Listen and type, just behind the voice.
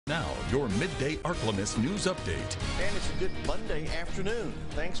Now, your Midday Ark-La-Miss news update. And it's a good Monday afternoon.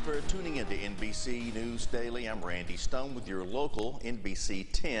 Thanks for tuning into NBC News Daily. I'm Randy Stone with your local NBC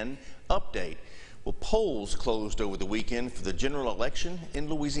 10 update. Well, polls closed over the weekend for the general election in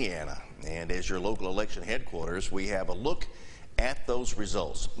Louisiana. And as your local election headquarters, we have a look at those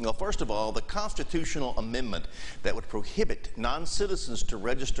results. Well, first of all, the constitutional amendment that would prohibit non-citizens to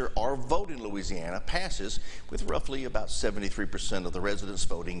register or vote in Louisiana passes with roughly about 73% of the residents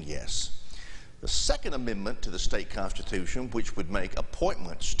voting yes. The second amendment to the state constitution, which would make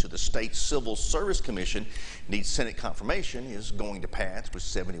appointments to the state civil service commission need Senate confirmation, is going to pass with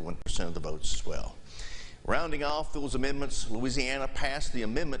 71% of the votes as well. Rounding off those amendments, Louisiana passed the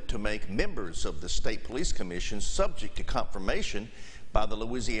amendment to make members of the State Police Commission subject to confirmation by the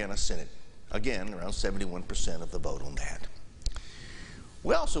Louisiana Senate. Again, around 71% of the vote on that.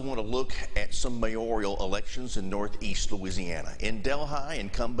 We also want to look at some mayoral elections in northeast Louisiana. In Delhi,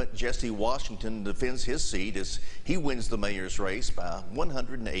 incumbent Jesse Washington defends his seat as he wins the mayor's race by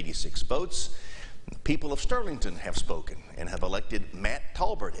 186 votes. The people of Sterlington have spoken and have elected Matt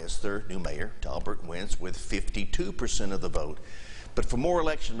Talbert as their new mayor. Talbert wins with 52% of the vote. But for more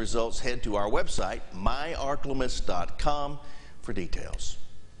election results, head to our website, myarklamiss.com, for details.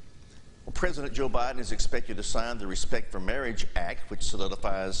 Well, President Joe Biden is expected to sign the Respect for Marriage Act, which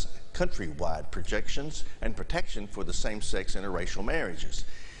solidifies countrywide projections and protection for the same-sex interracial marriages.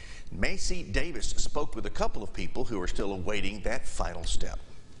 Macy Davis spoke with a couple of people who are still awaiting that final step.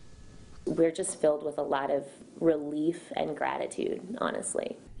 We're just filled with a lot of relief and gratitude,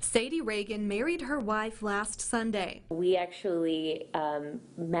 honestly. Sadie Reagan married her wife last Sunday. We actually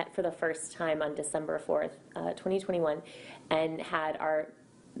met for the first time on December 4th, 2021, and had our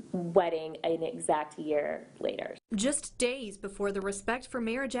wedding an exact year later. Just days before the Respect for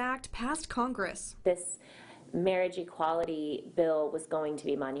Marriage Act passed Congress. This marriage equality bill was going to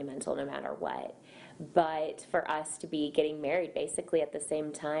be monumental no matter what. But for us to be getting married basically at the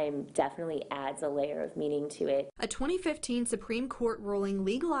same time definitely adds a layer of meaning to it. A 2015 Supreme Court ruling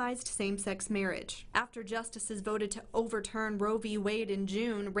legalized same-sex marriage. After justices voted to overturn Roe v. Wade in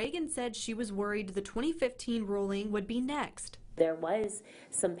June, Reagan said she was worried the 2015 ruling would be next. There was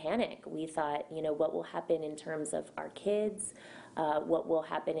some panic. We thought, you know, what will happen in terms of our kids? What will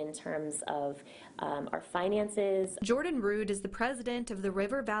happen in terms of our finances. Jordan Rood is the president of the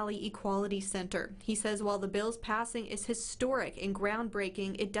River Valley Equality Center. He says while the bill's passing is historic and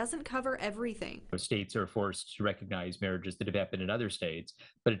groundbreaking, it doesn't cover everything. States are forced to recognize marriages that have happened in other states,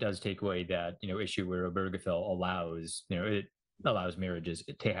 but it does take away that, issue where Obergefell allows, it allows marriages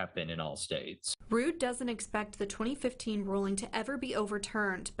to happen in all states. Rood doesn't expect the 2015 ruling to ever be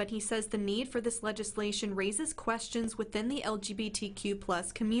overturned, but he says the need for this legislation raises questions within the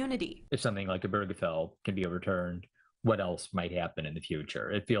LGBTQ+ community. If something like Obergefell can be overturned, what else might happen in the future?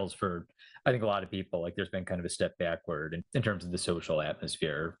 It feels for, I think, a lot of people like there's been kind of a step backward in terms of the social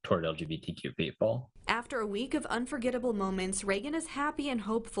atmosphere toward LGBTQ people. After a week of unforgettable moments, Reagan is happy and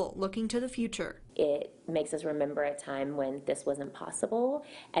hopeful, looking to the future. It makes us remember a time when this wasn't possible,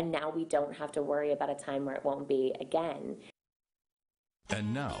 and now we don't have to worry about a time where it won't be again.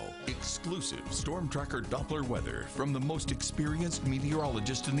 And now, exclusive Storm Tracker Doppler weather from the most experienced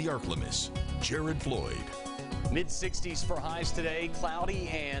meteorologist in the Ark-La-Miss, Jared Floyd. Mid-60s for highs today, cloudy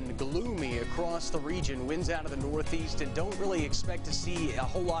and gloomy across the region. Winds out of the northeast, and don't really expect to see a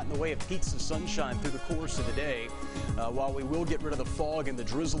whole lot in the way of peaks of sunshine through the course of the day. While we will get rid of the fog and the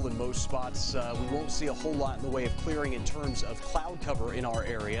drizzle in most spots, we won't see a whole lot in the way of clearing in terms of cloud cover in our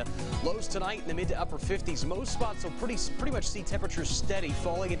area. Lows tonight in the mid to upper 50s. Most spots will pretty much see temperatures steady,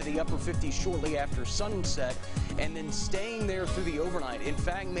 falling into the upper 50s shortly after sunset, and then staying there through the overnight. In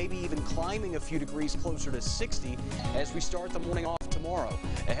fact, maybe even climbing a few degrees closer to 60 as we start the morning off tomorrow.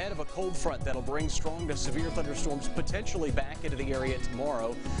 Ahead of a cold front that'll bring strong to severe thunderstorms potentially back into the area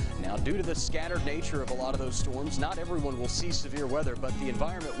tomorrow. Now, due to the scattered nature of a lot of those storms, not everyone will see severe weather, but the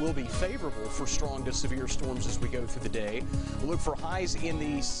environment will be favorable for strong to severe storms as we go through the day. We'll look for highs in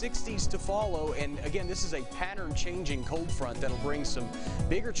the 60s to follow, and again, this is a pattern-changing cold front that'll bring some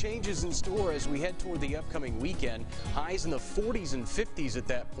bigger changes in store as we head toward the upcoming weekend. Highs in the 40s and 50s at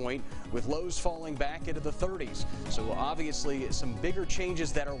that point, with lows falling back into the 30s. So obviously some bigger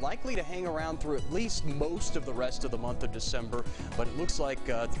changes that are likely to hang around through at least most of the rest of the month of December, but it looks like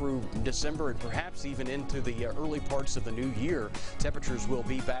through December and perhaps even into the early parts of the new year, temperatures will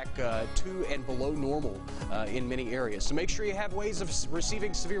be back to and below normal in many areas. So make sure you have ways of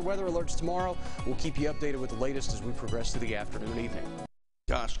receiving severe weather alerts tomorrow. We'll keep you updated with the latest as we progress through the afternoon and evening.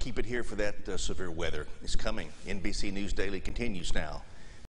 Gosh, keep it here for that severe weather. It's coming. NBC News Daily continues now.